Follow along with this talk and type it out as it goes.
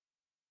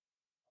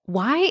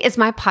Why is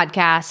my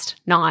podcast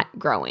not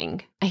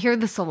growing? I hear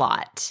this a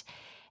lot.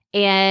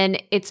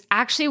 And it's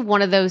actually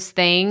one of those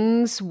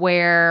things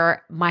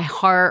where my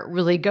heart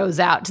really goes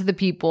out to the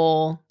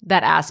people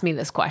that ask me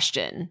this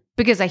question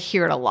because I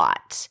hear it a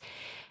lot.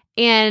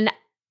 And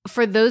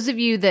for those of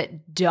you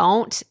that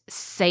don't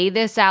say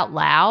this out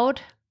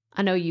loud,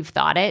 I know you've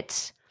thought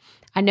it.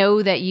 I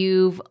know that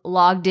you've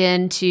logged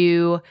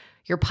into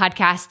your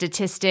podcast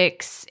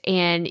statistics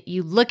and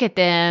you look at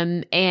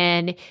them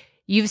and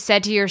you've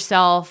said to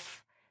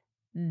yourself,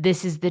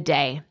 this is the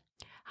day.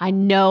 I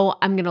know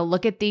I'm going to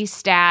look at these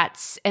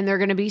stats and they're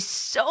going to be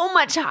so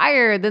much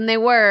higher than they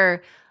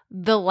were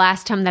the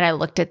last time that I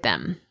looked at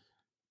them.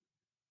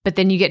 But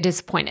then you get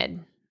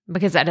disappointed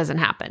because that doesn't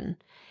happen.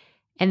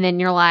 And then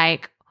you're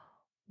like,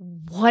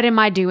 what am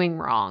I doing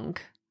wrong?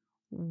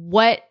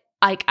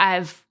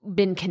 I've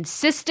been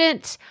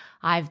consistent.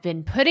 I've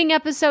been putting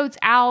episodes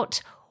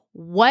out.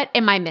 What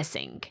am I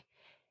missing?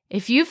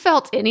 If you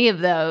felt any of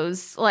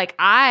those,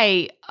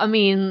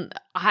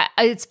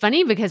 it's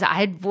funny because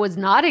I was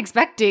not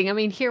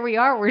expecting, here we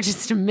are, we're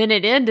just a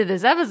minute into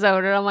this episode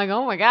and I'm like,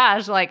 oh my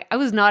gosh, I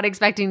was not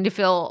expecting to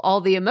feel all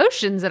the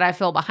emotions that I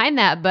feel behind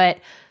that. But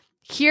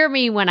hear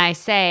me when I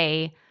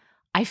say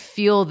I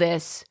feel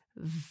this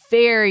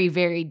very,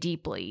 very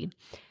deeply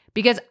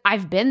because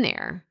I've been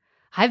there.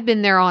 I've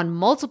been there on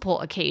multiple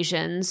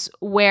occasions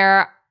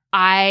where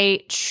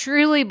I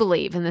truly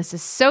believe, and this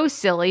is so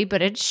silly,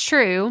 but it's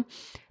true,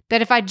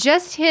 that if I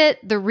just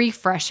hit the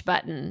refresh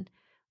button,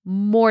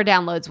 more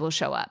downloads will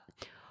show up.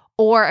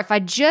 Or if I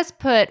just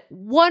put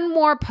one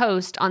more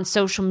post on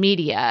social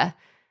media,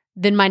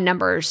 then my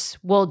numbers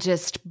will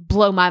just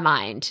blow my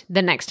mind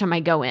the next time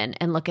I go in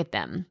and look at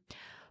them.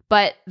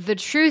 But the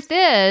truth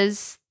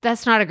is,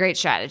 that's not a great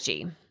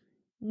strategy.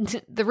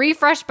 The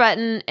refresh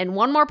button and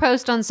one more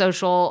post on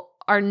social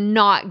are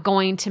not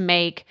going to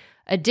make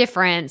a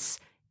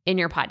difference in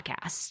your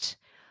podcast.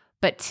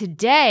 But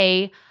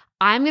today,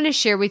 I'm going to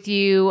share with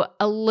you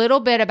a little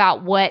bit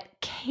about what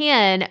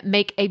can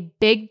make a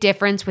big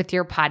difference with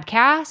your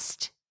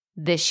podcast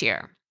this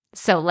year.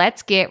 So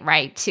let's get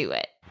right to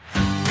it.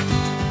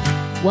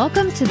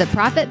 Welcome to the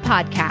Profit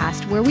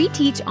Podcast, where we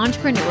teach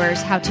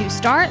entrepreneurs how to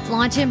start,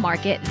 launch, and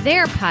market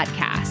their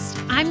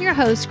podcast. I'm your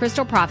host,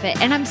 Crystal Profit,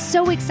 and I'm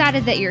so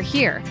excited that you're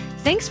here.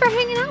 Thanks for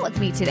hanging out with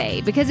me today,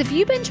 because if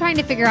you've been trying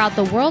to figure out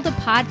the world of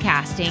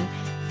podcasting,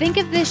 think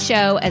of this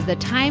show as the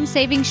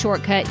time-saving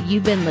shortcut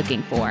you've been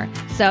looking for.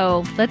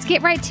 So let's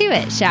get right to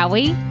it, shall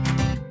we?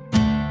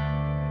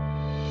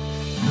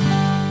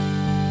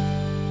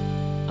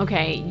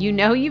 Okay,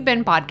 you've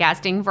been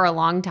podcasting for a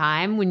long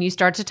time when you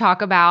start to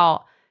talk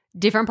about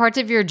different parts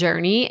of your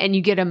journey and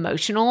you get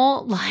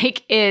emotional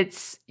like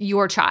it's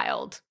your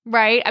child,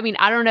 right?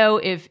 I don't know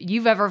if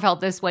you've ever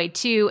felt this way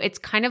too. It's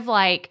kind of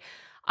like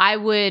I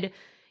would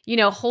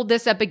hold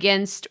this up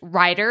against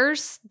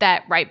writers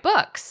that write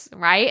books,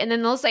 right? And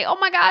then they'll say, oh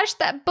my gosh,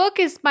 that book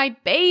is my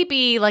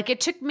baby.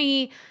 It took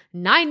me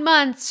 9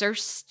 months or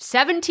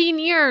 17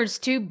 years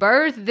to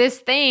birth this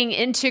thing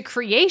into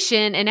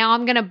creation. And now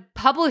I'm going to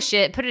publish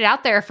it, put it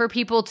out there for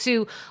people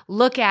to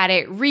look at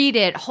it, read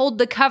it, hold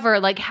the cover,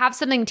 have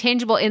something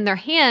tangible in their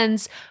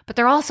hands, but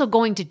they're also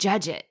going to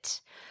judge it.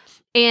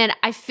 And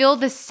I feel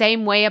the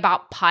same way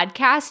about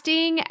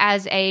podcasting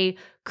as a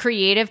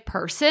creative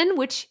person,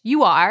 which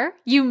you are.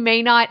 You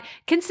may not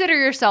consider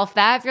yourself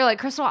that. If you're like,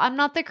 Crystal, I'm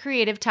not the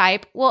creative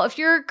type. Well, if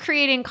you're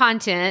creating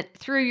content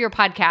through your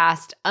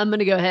podcast, I'm going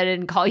to go ahead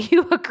and call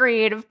you a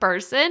creative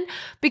person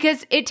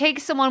because it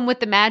takes someone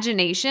with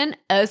imagination,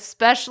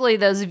 especially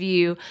those of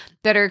you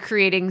that are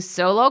creating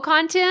solo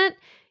content.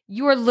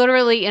 You are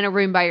literally in a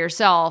room by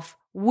yourself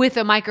with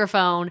a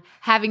microphone,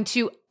 having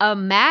to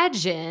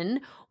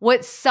imagine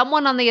what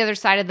someone on the other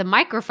side of the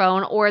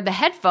microphone or the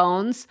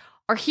headphones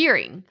are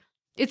hearing.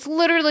 It's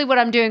literally what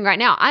I'm doing right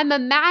now. I'm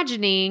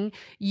imagining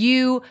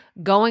you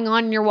going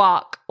on your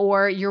walk,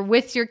 or you're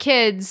with your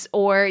kids,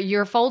 or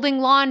you're folding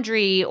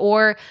laundry,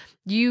 or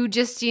you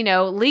just,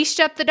 leashed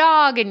up the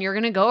dog and you're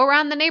going to go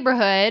around the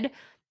neighborhood.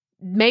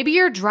 Maybe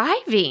you're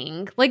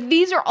driving.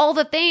 These are all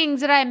the things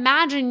that I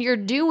imagine you're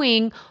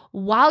doing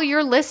while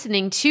you're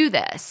listening to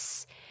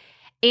this.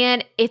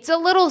 And it's a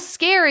little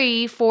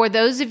scary for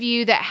those of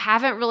you that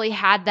haven't really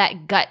had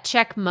that gut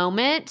check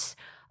moment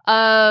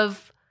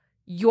of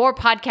your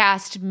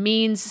podcast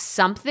means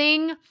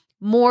something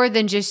more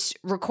than just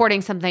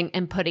recording something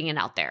and putting it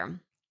out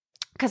there.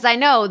 Because I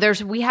know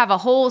we have a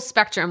whole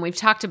spectrum. We've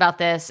talked about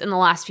this in the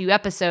last few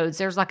episodes.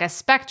 There's a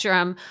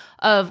spectrum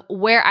of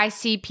where I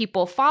see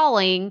people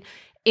falling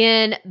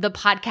in the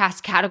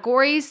podcast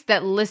categories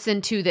that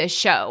listen to this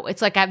show.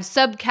 It's I've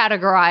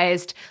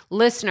subcategorized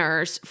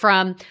listeners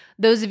from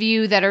those of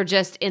you that are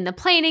just in the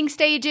planning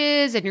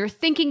stages and you're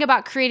thinking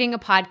about creating a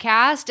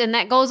podcast. And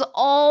that goes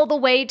all the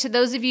way to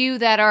those of you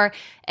that are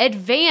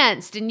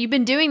advanced and you've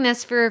been doing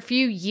this for a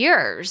few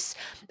years.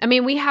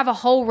 We have a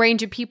whole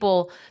range of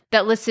people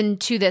that listen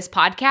to this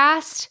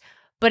podcast,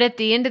 But at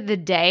the end of the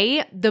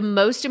day, the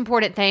most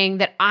important thing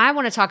that I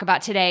want to talk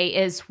about today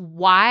is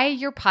why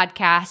your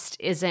podcast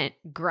isn't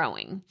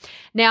growing.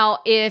 Now,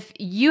 if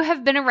you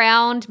have been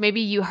around,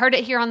 maybe you heard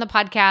it here on the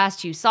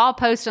podcast, you saw a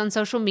post on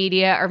social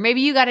media, or maybe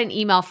you got an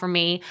email from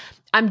me,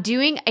 I'm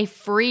doing a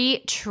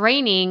free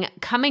training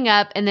coming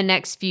up in the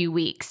next few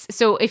weeks.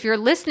 So if you're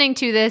listening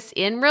to this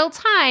in real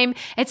time,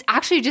 it's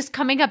actually just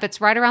coming up.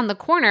 It's right around the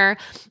corner,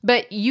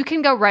 but you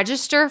can go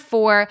register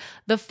for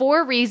the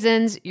 4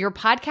 reasons your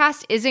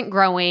podcast isn't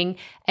growing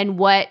and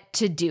what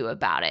to do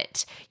about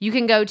it. You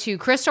can go to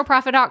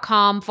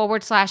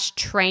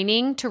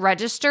crystalprofit.com/training to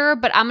register,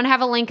 but I'm going to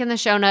have a link in the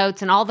show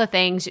notes and all the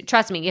things.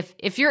 Trust me,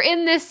 if you're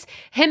in this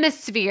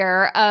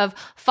hemisphere of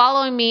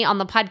following me on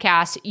the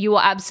podcast, you will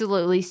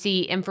absolutely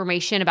see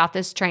information about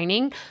this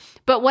training.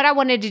 But what I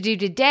wanted to do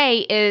today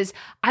is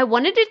I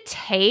wanted to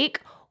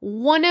take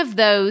one of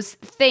those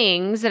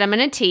things that I'm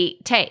going to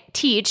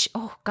teach.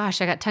 Oh gosh,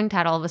 I got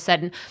tongue-tied all of a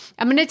sudden.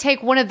 I'm going to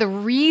take one of the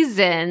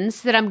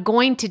reasons that I'm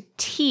going to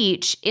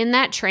teach in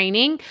that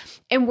training,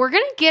 and we're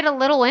going to get a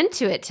little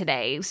into it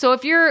today. So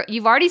if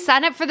you've already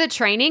signed up for the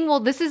training, well,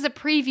 this is a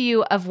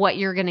preview of what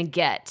you're going to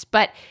get.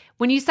 But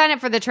when you sign up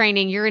for the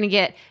training, you're going to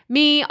get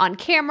me on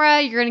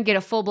camera. You're going to get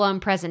a full-blown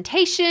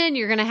presentation.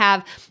 You're going to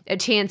have a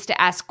chance to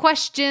ask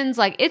questions.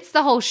 Like, it's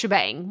the whole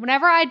shebang.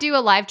 Whenever I do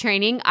a live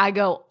training, I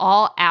go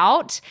all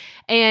out,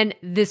 and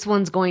this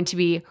one's going to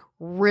be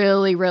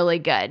really, really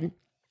good.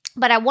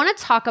 But I want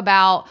to talk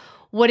about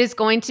what is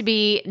going to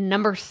be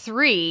number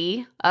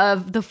 3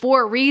 of the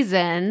 4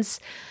 reasons,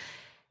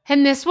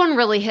 and this one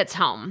really hits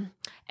home.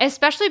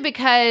 Especially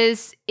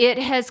because it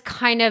has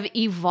kind of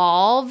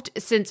evolved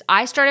since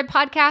I started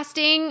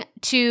podcasting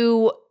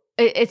to,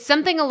 it's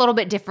something a little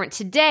bit different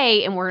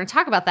today, and we're going to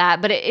talk about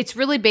that, but it's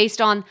really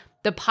based on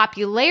the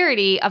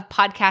popularity of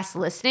podcast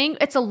listening.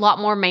 It's a lot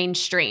more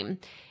mainstream.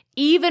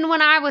 Even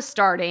when I was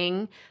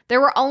starting, there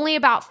were only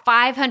about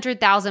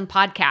 500,000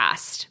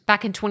 podcasts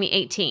back in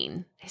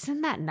 2018.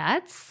 Isn't that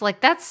nuts? Like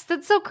that's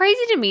so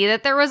crazy to me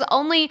that there was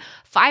only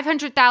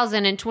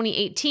 500,000 in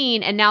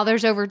 2018 and now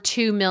there's over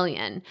 2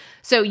 million.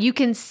 So you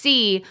can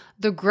see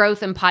the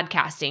growth in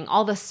podcasting,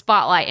 all the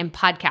spotlight in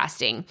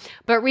podcasting.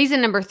 But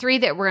reason number 3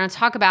 that we're going to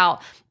talk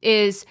about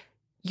is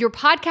your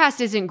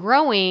podcast isn't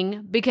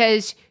growing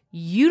because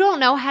you don't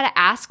know how to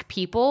ask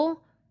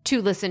people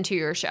to listen to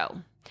your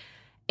show.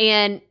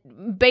 And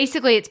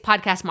basically it's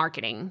podcast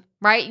marketing,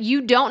 right?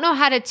 You don't know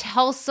how to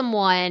tell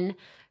someone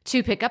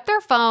to pick up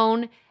their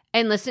phone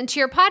and listen to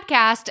your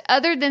podcast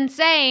other than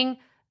saying,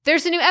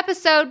 there's a new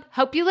episode,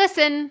 hope you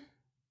listen.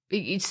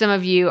 Some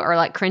of you are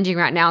like cringing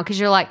right now because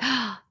you're like,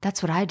 oh,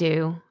 that's what I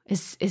do.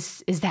 Is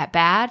that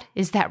bad?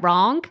 Is that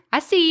wrong? I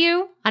see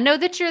you. I know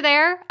that you're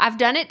there. I've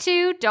done it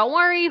too. Don't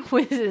worry.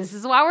 This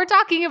is why we're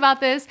talking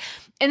about this.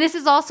 And this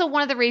is also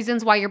one of the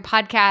reasons why your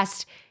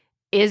podcast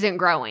isn't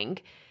growing.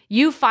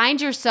 You find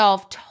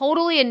yourself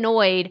totally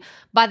annoyed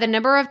by the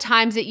number of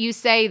times that you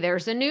say,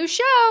 there's a new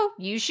show,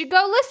 you should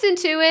go listen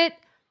to it,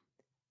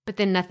 but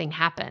then nothing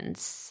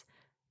happens.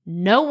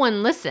 No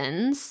one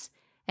listens,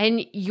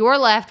 and you're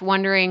left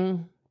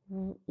wondering,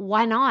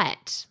 why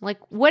not? Like,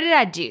 what did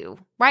I do?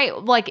 Right?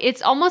 Like,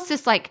 it's almost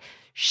this like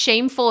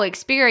shameful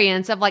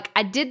experience of like,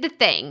 I did the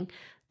thing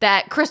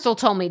that Crystal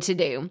told me to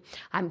do.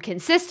 I'm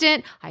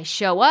consistent. I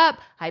show up.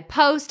 I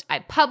post. I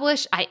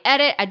publish. I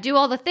edit. I do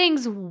all the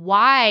things.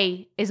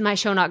 Why is my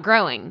show not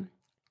growing?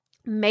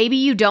 Maybe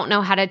you don't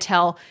know how to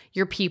tell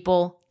your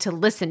people to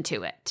listen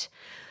to it.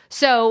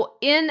 So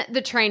in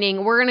the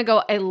training, we're going to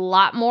go a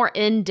lot more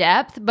in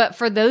depth. But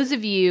for those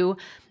of you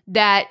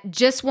that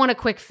just want a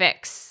quick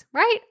fix,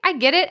 right? I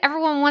get it.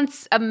 Everyone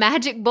wants a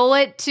magic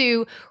bullet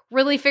to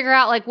really figure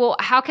out like, well,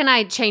 how can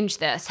I change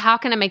this? How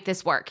can I make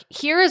this work?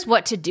 Here is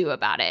what to do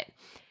about it.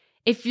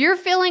 If you're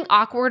feeling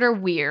awkward or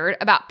weird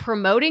about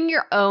promoting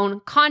your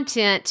own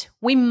content,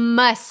 we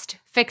must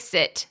fix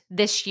it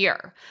this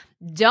year.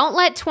 Don't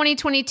let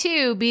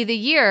 2022 be the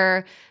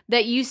year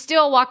that you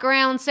still walk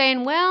around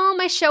saying, well,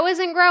 my show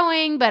isn't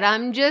growing, but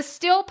I'm just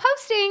still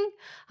posting.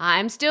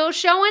 I'm still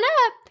showing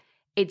up.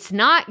 It's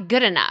not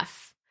good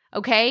enough,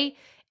 okay?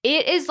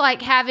 It is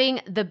like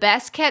having the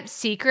best kept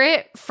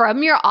secret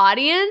from your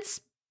audience,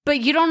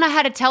 but you don't know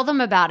how to tell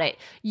them about it.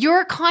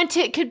 Your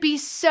content could be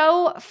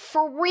so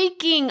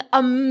freaking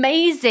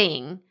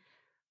amazing,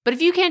 but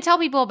if you can't tell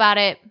people about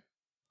it,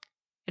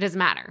 it doesn't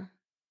matter.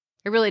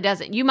 It really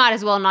doesn't. You might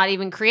as well not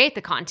even create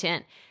the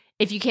content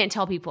if you can't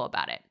tell people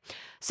about it.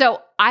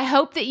 So I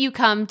hope that you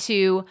come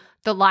to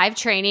the live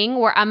training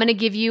where I'm going to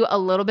give you a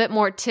little bit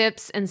more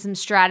tips and some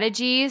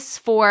strategies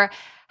for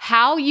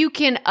how you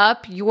can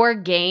up your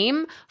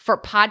game for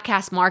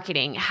podcast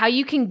marketing, how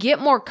you can get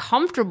more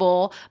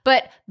comfortable.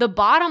 But the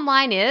bottom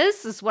line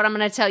is what I'm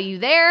going to tell you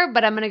there,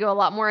 but I'm going to go a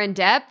lot more in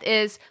depth,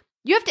 is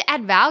you have to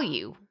add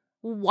value.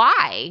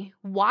 Why?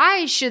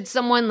 Why should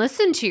someone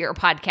listen to your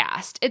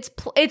podcast?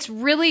 It's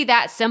really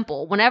that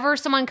simple. Whenever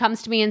someone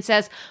comes to me and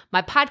says,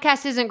 my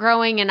podcast isn't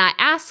growing, and I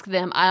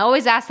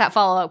always ask that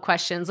follow-up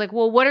questions like,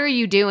 well, what are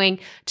you doing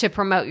to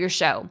promote your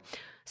show?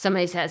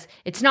 Somebody says,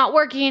 it's not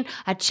working.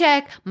 I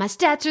check. My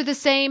stats are the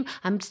same.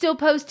 I'm still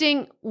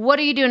posting. What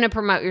are you doing to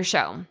promote your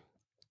show?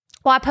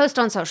 Well, I post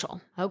on social.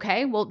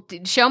 Okay, well,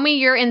 show me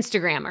your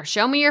Instagram or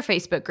show me your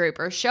Facebook group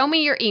or show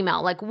me your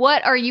email. Like,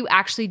 what are you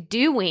actually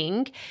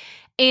doing?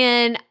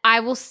 And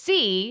I will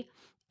see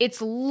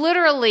it's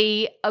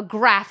literally a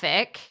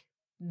graphic.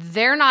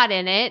 They're not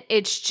in it.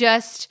 It's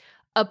just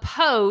a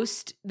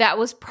post that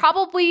was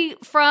probably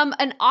from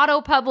an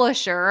auto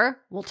publisher.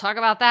 We'll talk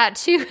about that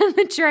too in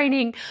the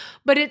training,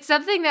 but it's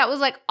something that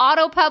was like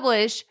auto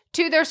published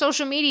to their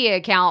social media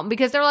account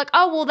because they're like,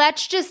 oh, well,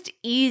 that's just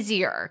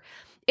easier.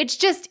 It's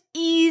just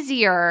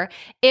easier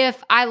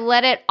if I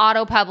let it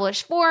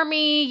auto-publish for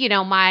me. You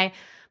know, my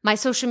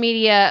social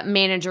media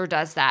manager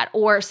does that,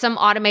 or some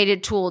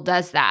automated tool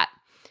does that.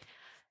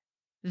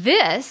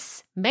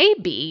 This may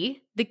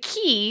be the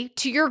key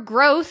to your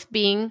growth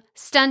being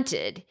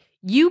stunted.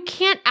 You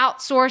can't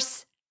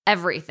outsource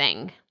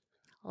everything.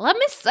 Let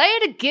me say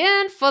it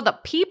again for the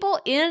people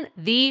in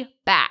the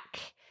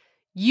back.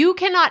 You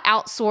cannot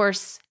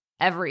outsource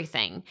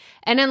everything.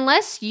 And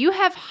unless you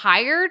have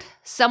hired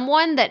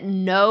someone that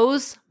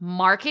knows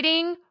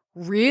marketing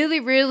really,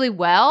 really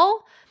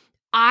well,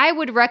 I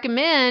would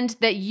recommend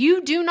that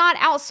you do not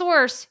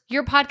outsource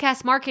your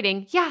podcast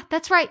marketing. Yeah,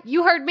 that's right.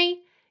 You heard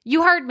me.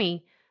 You heard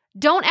me.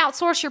 Don't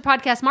outsource your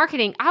podcast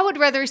marketing. I would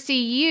rather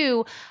see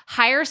you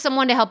hire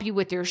someone to help you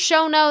with your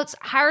show notes,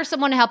 hire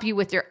someone to help you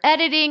with your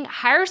editing,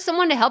 hire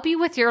someone to help you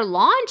with your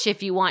launch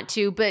if you want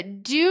to,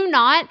 but do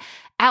not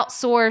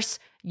outsource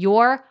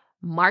your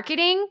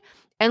marketing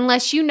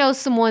unless you know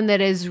someone that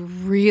is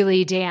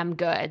really damn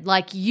good.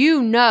 Like,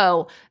 you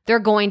know, they're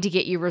going to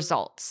get you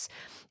results.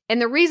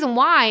 And the reason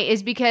why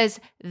is because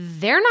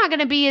they're not going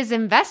to be as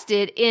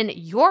invested in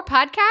your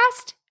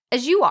podcast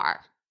as you are.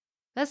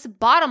 That's the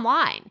bottom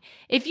line.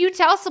 If you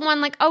tell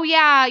someone like, oh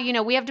yeah, you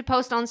know, we have to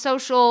post on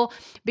social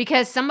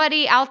because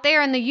somebody out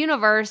there in the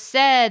universe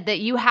said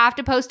that you have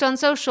to post on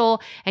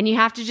social and you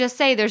have to just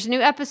say there's a new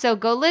episode,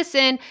 go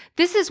listen.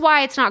 This is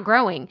why it's not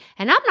growing.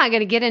 And I'm not going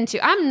to get into,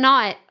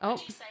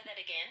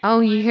 Oh,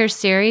 you hear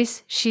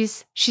Siri's?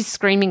 She's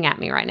screaming at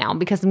me right now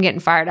because I'm getting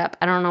fired up.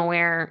 I don't know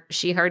where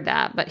she heard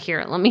that, but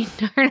here, let me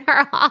turn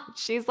her off.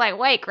 She's like,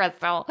 wait,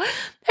 Crystal,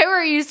 who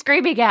are you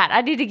screaming at?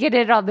 I need to get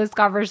in on this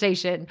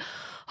conversation.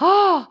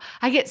 Oh,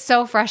 I get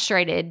so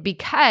frustrated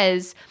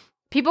because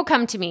people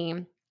come to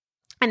me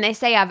and they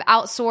say I've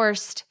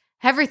outsourced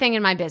everything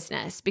in my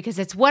business because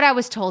it's what I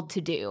was told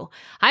to do.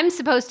 I'm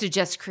supposed to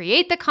just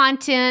create the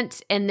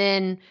content and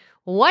then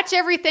watch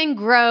everything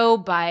grow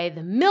by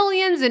the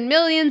millions and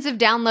millions of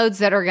downloads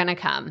that are going to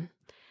come.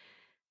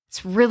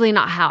 It's really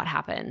not how it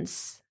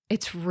happens.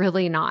 It's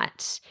really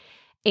not.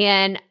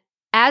 And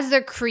as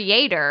the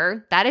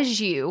creator, that is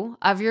you,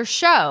 of your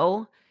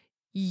show,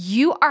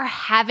 you are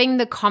having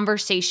the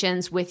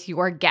conversations with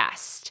your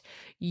guest.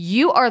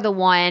 You are the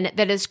one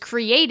that is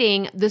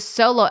creating the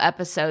solo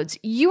episodes.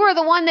 You are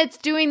the one that's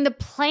doing the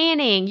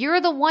planning.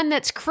 You're the one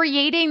that's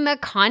creating the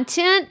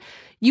content.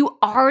 You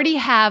already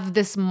have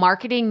this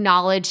marketing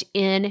knowledge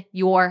in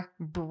your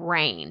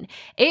brain.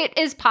 It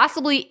is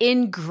possibly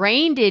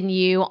ingrained in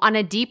you on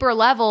a deeper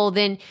level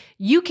than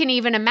you can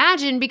even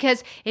imagine,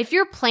 because if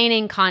you're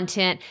planning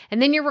content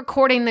and then you're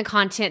recording the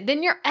content,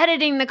 then you're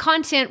editing the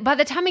content, by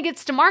the time it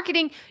gets to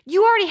marketing,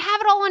 you already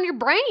have it all on your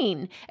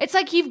brain. It's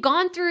like you've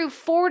gone through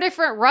 4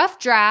 different rough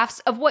drafts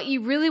of what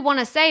you really want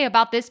to say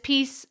about this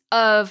piece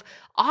of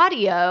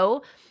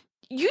audio.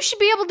 You should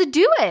be able to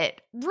do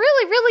it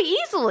really, really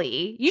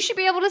easily. You should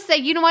be able to say,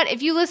 you know what,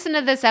 if you listen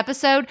to this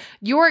episode,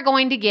 you're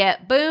going to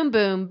get boom,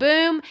 boom,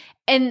 boom.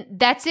 And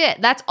that's it.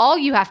 That's all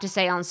you have to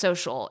say on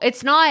social.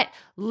 It's not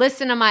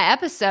listen to my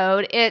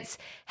episode. It's,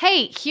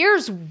 hey,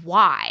 here's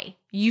why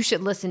you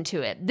should listen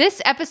to it.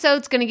 This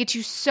episode's going to get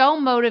you so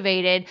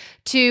motivated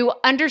to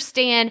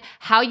understand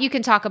how you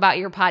can talk about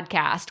your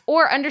podcast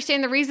or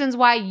understand the reasons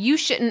why you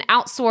shouldn't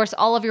outsource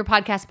all of your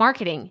podcast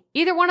marketing.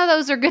 Either one of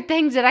those are good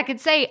things that I could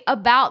say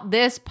about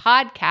this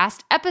podcast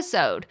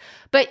episode,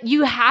 but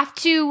you have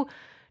to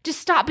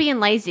just stop being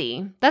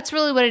lazy. That's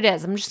really what it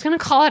is. I'm just going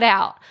to call it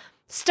out.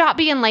 Stop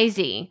being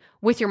lazy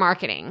with your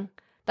marketing.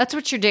 That's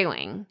what you're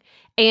doing.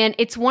 And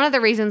it's one of the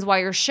reasons why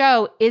your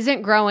show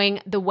isn't growing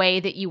the way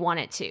that you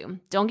want it to.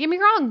 Don't get me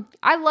wrong.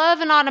 I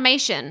love an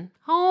automation.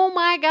 Oh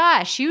my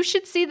gosh, you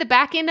should see the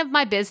back end of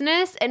my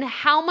business and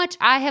how much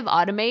I have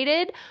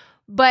automated.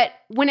 But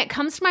when it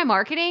comes to my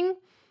marketing,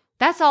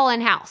 that's all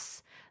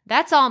in-house.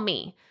 That's all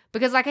me.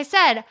 Because like I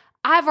said,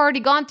 I've already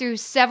gone through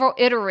several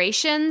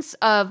iterations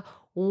of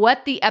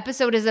what the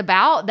episode is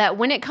about, that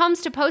when it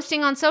comes to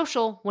posting on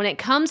social, when it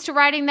comes to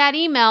writing that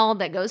email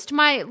that goes to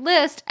my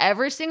list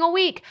every single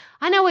week,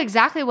 I know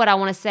exactly what I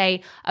want to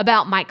say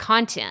about my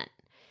content.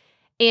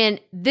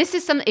 And this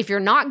is something, if you're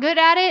not good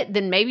at it,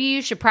 then maybe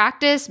you should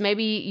practice.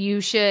 Maybe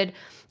you should,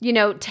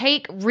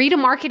 read a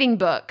marketing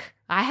book.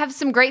 I have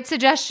some great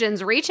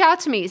suggestions. Reach out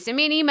to me, send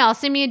me an email,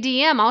 send me a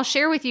DM. I'll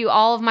share with you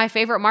all of my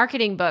favorite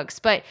marketing books.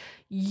 But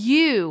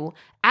you,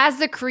 as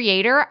the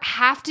creator,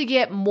 have to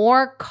get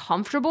more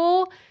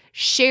comfortable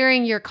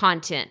sharing your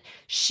content,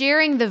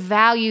 sharing the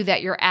value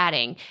that you're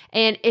adding.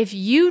 And if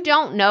you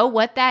don't know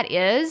what that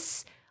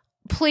is,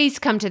 please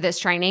come to this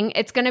training.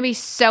 It's going to be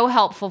so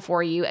helpful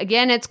for you.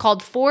 Again, it's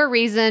called 4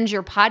 Reasons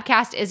Your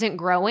Podcast Isn't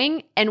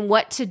Growing and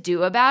What to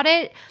Do About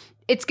It.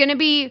 It's going to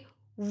be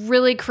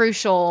really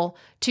crucial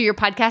to your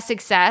podcast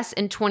success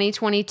in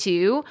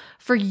 2022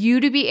 for you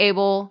to be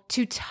able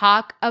to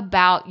talk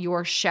about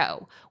your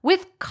show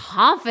with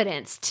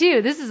confidence too.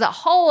 This is a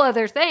whole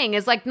other thing.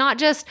 It's like not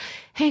just,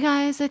 hey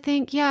guys, I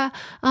think, I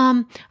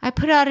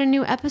put out a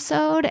new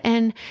episode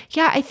and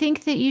I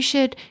think that you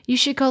should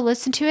go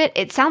listen to it.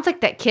 It sounds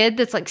like that kid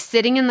that's like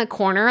sitting in the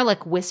corner,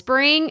 like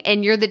whispering,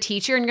 and you're the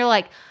teacher and you're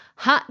like,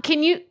 huh?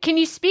 Can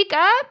you speak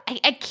up?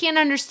 I can't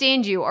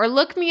understand you. Or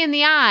look me in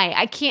the eye.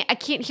 I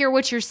can't hear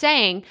what you're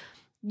saying.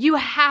 You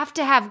have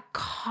to have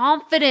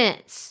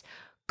confidence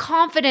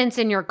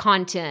in your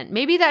content.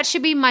 Maybe that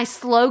should be my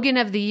slogan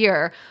of the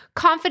year.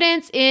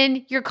 Confidence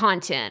in your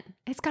content.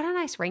 It's got a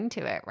nice ring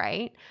to it,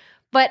 right?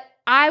 But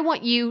I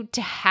want you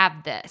to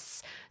have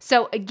this.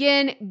 So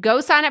again, go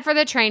sign up for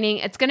the training.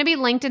 It's going to be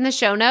linked in the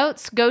show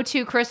notes. Go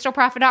to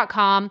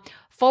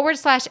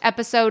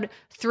crystalprofit.com/episode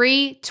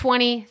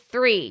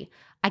 323.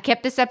 I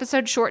kept this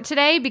episode short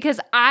today because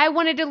I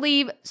wanted to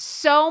leave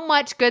so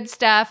much good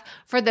stuff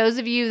for those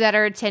of you that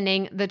are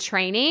attending the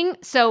training.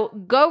 So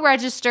go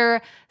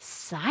register,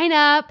 sign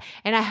up,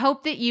 and I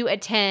hope that you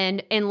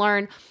attend and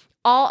learn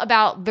all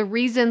about the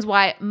reasons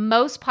why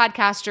most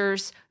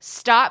podcasters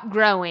stop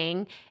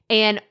growing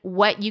and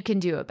what you can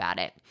do about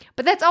it.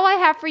 But that's all I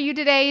have for you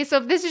today. So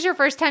if this is your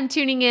first time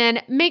tuning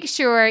in, make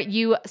sure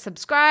you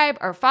subscribe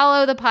or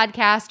follow the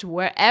podcast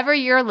wherever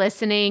you're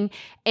listening.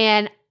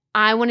 And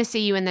I want to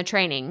see you in the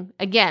training.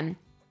 Again,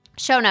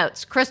 show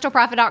notes,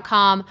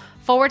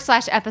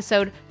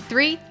 crystalprofit.com/episode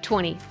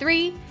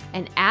 323.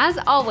 And as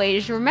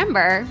always,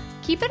 remember,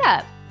 keep it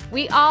up.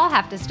 We all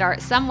have to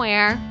start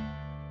somewhere.